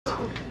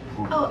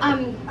Oh,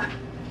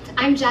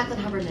 I'm Jaclyn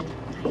Huberman.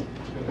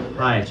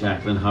 Hi,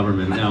 Jaclyn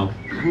Huberman. Now,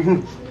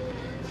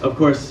 of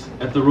course,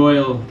 at the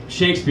Royal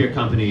Shakespeare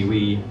Company,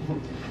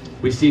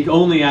 we seek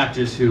only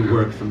actors who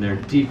work from their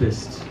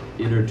deepest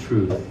inner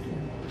truth.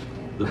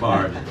 The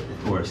bard,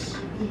 of course,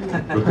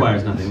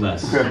 requires nothing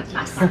less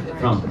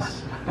from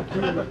us.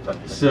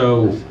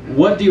 So,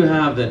 what do you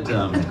have that...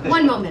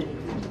 One moment,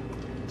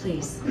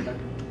 please.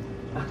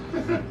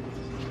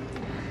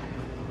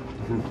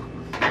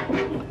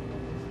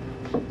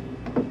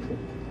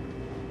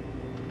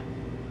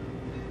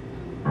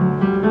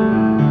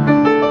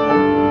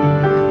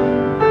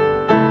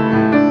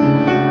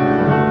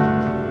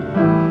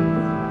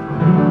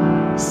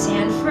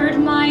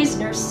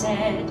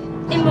 Said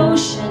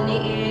emotion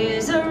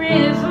is a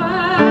river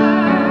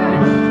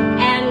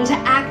and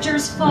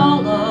actors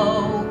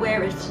follow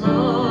where it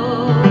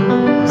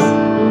flows,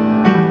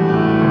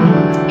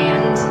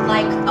 and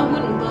like a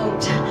wooden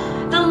boat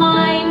the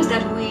lines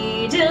that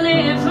we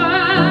deliver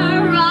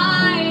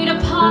ride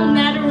upon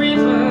that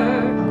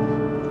river,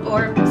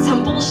 or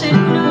some bullshit,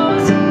 who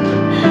knows.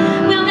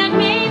 Well, that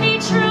may be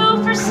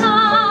true for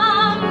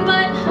some,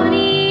 but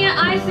honey,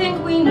 I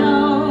think we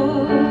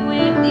know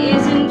it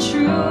isn't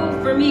true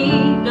for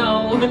me,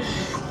 no,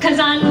 'cause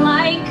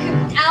unlike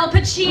Al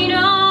Pacino,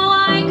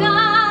 I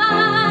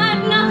got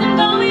nothing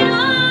going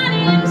on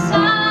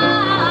inside.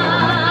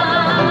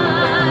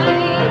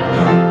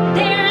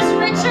 There's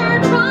richer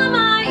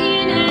drama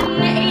in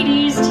an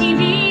 80s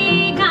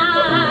TV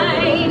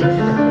guide.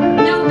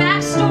 No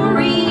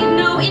backstory,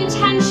 no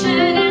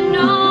intention, and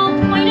no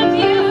point of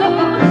view.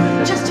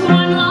 Just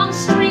one long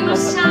stream of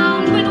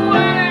sound with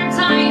words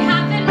I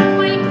haven't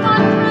quite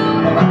thought through.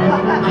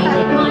 I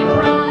knit my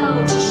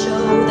brow to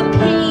show the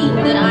pain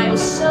that I'm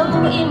so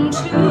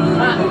into.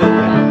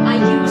 I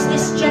use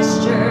this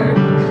gesture,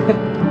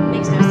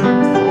 makes no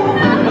sense.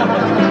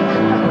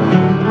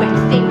 When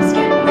things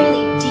get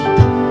really deep,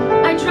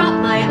 I drop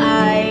my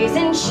eyes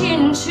and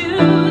chin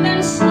too,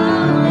 then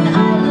slowly I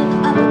look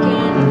up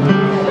again.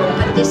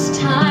 But this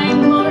time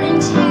more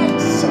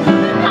intense.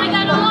 I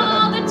got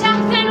all the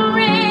depth and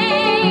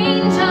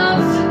range of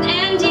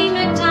Andy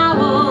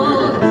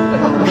McDowell,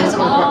 'cause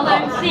all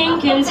I'm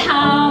thinking's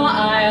how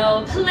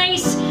I'll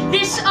place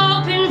this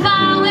open vowel.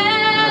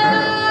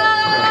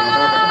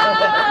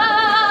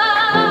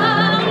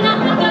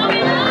 Nothing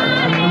going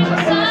on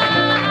inside.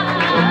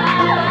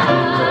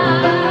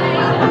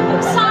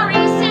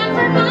 Sorry,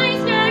 Sanford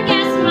Meisner,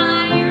 guess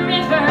my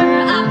river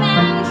up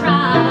and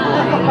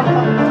dry.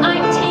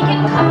 I've taken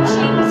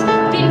coachings,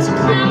 been to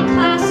clown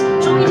class,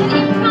 joined an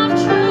improv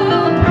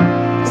troupe,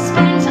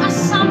 spent a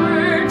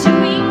summer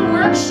doing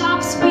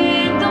workshops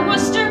with the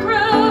Worcester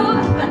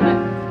group.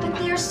 But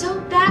they're so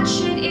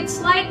batshit, it's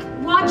like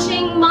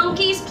watching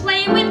monkeys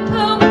play with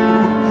poop.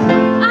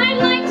 I'd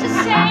like to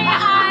say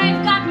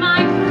I've got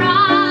my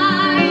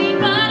pride,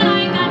 but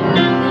I got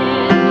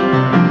nothing.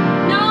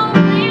 No,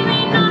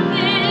 really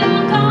nothing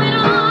going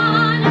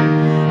on.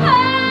 I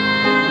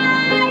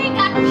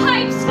got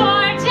pipes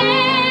for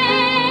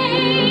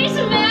days.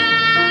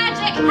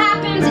 Magic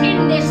happens in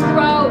this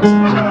throat.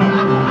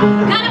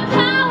 Got a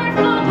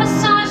powerful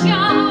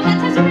passaggio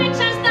that's as rich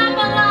as the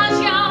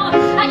Bellagio.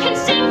 I can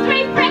sing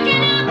 3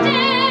 frickin'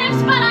 octaves,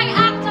 but I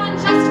act on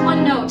just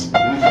one note.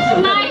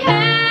 My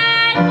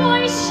head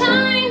voice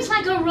shines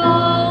like a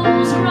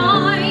Rolls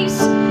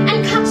Royce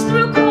and cuts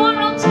through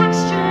choral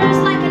textures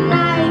like a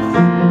knife.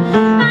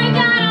 I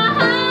got a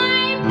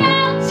high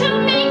belt to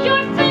make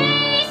your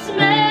face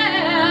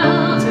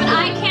melt, but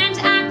I can't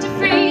act a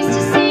phrase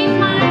to save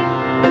my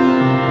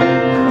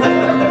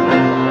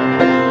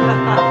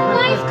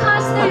life,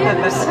 'cause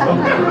there's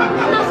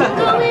nothing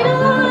going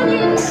on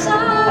inside.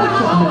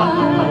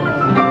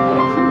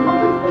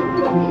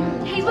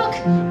 Hey, look,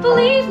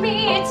 believe me,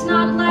 it's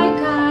not like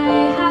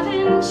I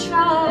haven't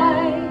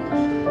tried.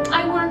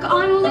 I work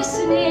on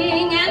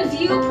listening and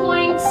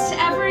viewpoints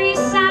every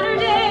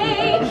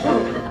Saturday.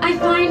 I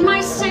find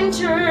my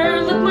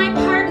center, look my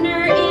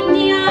partner in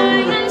the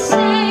eye and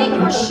say,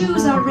 your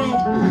shoes are red.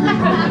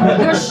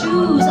 Your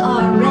shoes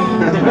are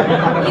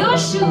red. Your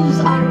shoes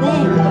are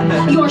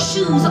red. Your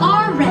shoes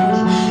are red.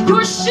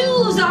 Your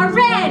shoes are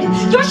red.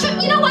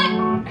 You know what?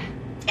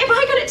 Am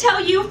I gonna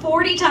tell you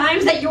 40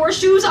 times that your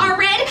shoes are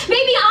red?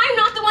 Maybe I'm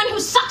not the one who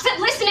sucks at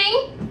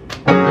listening.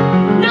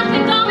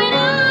 Nothing going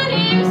on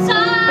inside.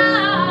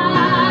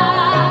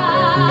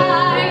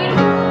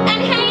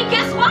 And hey,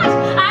 guess what?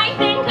 I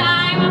think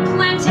I'm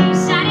plenty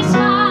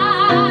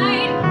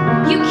satisfied.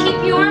 You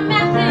keep your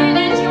method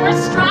and your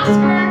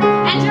Strasbourg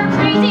and your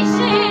crazy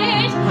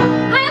shit.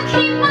 I'll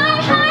keep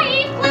my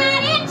high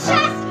flatted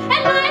chest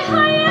and my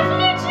high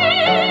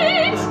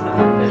legit.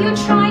 You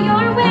try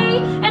your way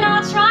and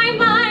I'll try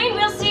mine.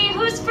 We'll see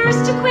who's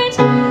first to quit.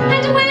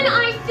 And when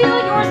I fill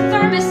your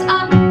thermos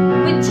up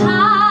with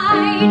time,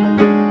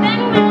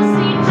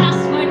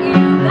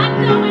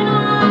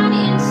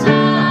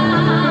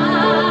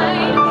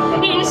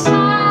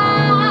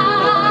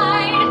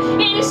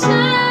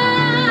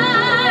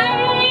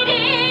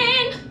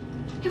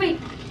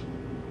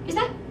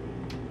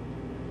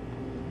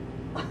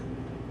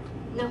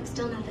 Nope,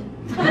 still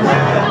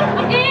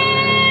nothing.